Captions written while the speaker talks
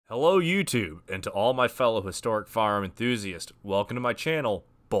Hello YouTube, and to all my fellow historic firearm enthusiasts, welcome to my channel,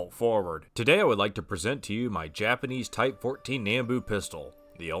 Bolt Forward. Today I would like to present to you my Japanese Type 14 Nambu pistol,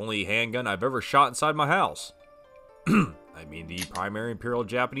 the only handgun I've ever shot inside my house. I mean the primary Imperial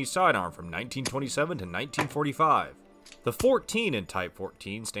Japanese sidearm from 1927 to 1945. The 14 in Type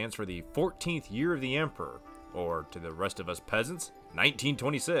 14 stands for the 14th year of the Emperor, or to the rest of us peasants,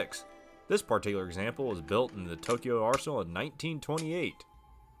 1926. This particular example was built in the Tokyo Arsenal in 1928.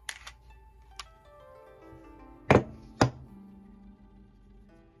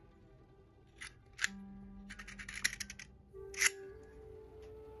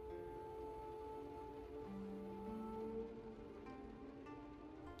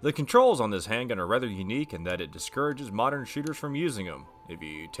 The controls on this handgun are rather unique in that it discourages modern shooters from using them. If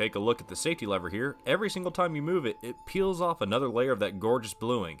you take a look at the safety lever here, every single time you move it, it peels off another layer of that gorgeous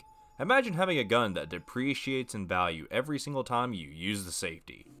bluing. Imagine having a gun that depreciates in value every single time you use the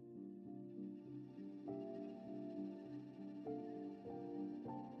safety.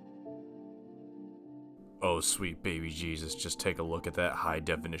 Oh sweet baby Jesus, just take a look at that high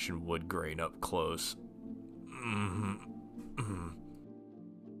definition wood grain up close.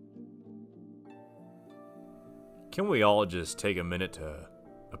 Can we all just take a minute to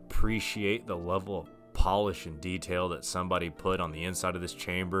appreciate the level of polish and detail that somebody put on the inside of this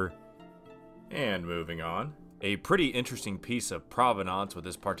chamber? And moving on. A pretty interesting piece of provenance with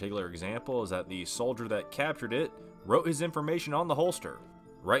this particular example is that the soldier that captured it wrote his information on the holster.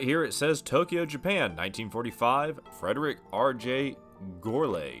 Right here it says Tokyo, Japan, 1945, Frederick R.J.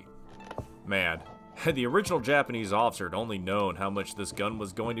 Gourlay. Man, had the original Japanese officer had only known how much this gun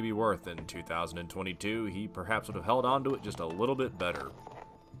was going to be worth in 2022, he perhaps would have held on to it just a little bit better.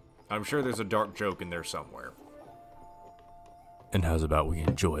 I'm sure there's a dark joke in there somewhere. And how's about we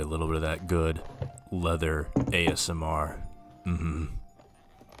enjoy a little bit of that good leather ASMR?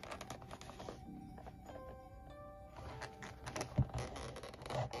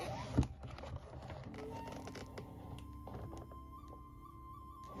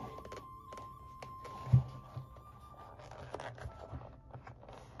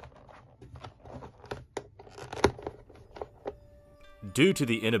 Due to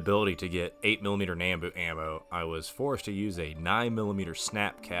the inability to get 8mm Nambu ammo, I was forced to use a 9mm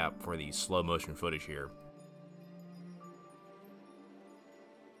snap cap for the slow motion footage here.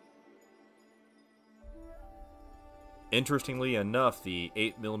 Interestingly enough, the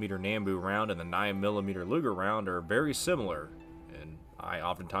 8mm Nambu round and the 9mm Luger round are very similar, and I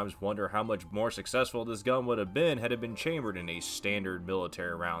oftentimes wonder how much more successful this gun would have been had it been chambered in a standard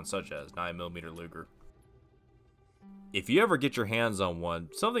military round such as 9mm Luger. If you ever get your hands on one,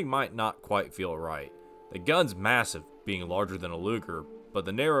 something might not quite feel right. The gun's massive, being larger than a Luger, but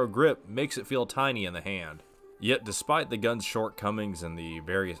the narrow grip makes it feel tiny in the hand. Yet despite the gun's shortcomings and the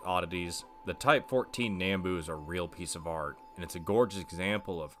various oddities, the Type 14 Nambu is a real piece of art, and it's a gorgeous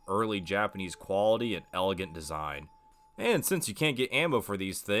example of early Japanese quality and elegant design. And since you can't get ammo for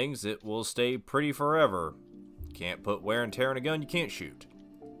these things, it will stay pretty forever. Can't put wear and tear in a gun you can't shoot.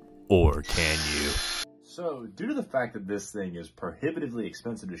 Or can you? So, due to the fact that this thing is prohibitively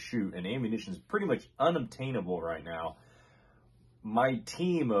expensive to shoot and ammunition is pretty much unobtainable right now, my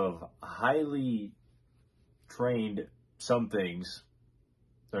team of highly trained somethings,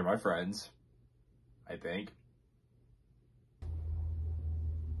 they're my friends, I think.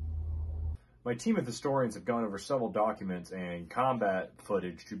 My team of historians have gone over several documents and combat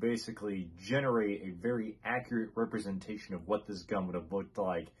footage to basically generate a very accurate representation of what this gun would have looked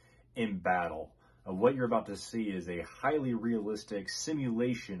like in battle. What you're about to see is a highly realistic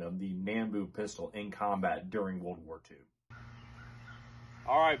simulation of the Nambu pistol in combat during World War II.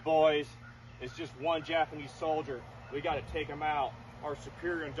 Alright boys, it's just one Japanese soldier. We gotta take him out. Our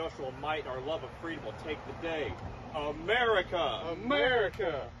superior industrial might and our love of freedom will take the day. America!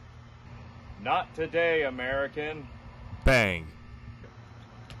 America! Not today, American. Bang.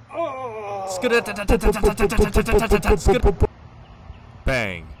 Oh!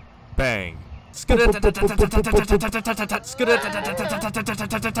 Bang. Bang.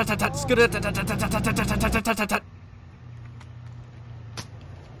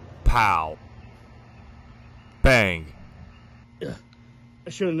 Pow. Bang. I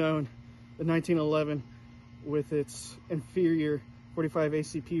should have known the 1911 with its inferior 45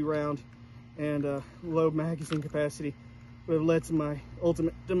 ACP round and low magazine capacity would have led to my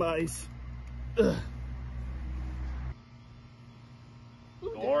ultimate demise.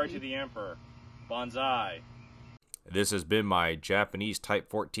 Glory to the Emperor. Banzai. This has been my Japanese Type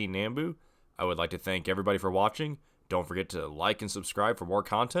 14 Nambu. I would like to thank everybody for watching. Don't forget to like and subscribe for more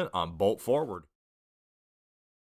content on Bolt Forward.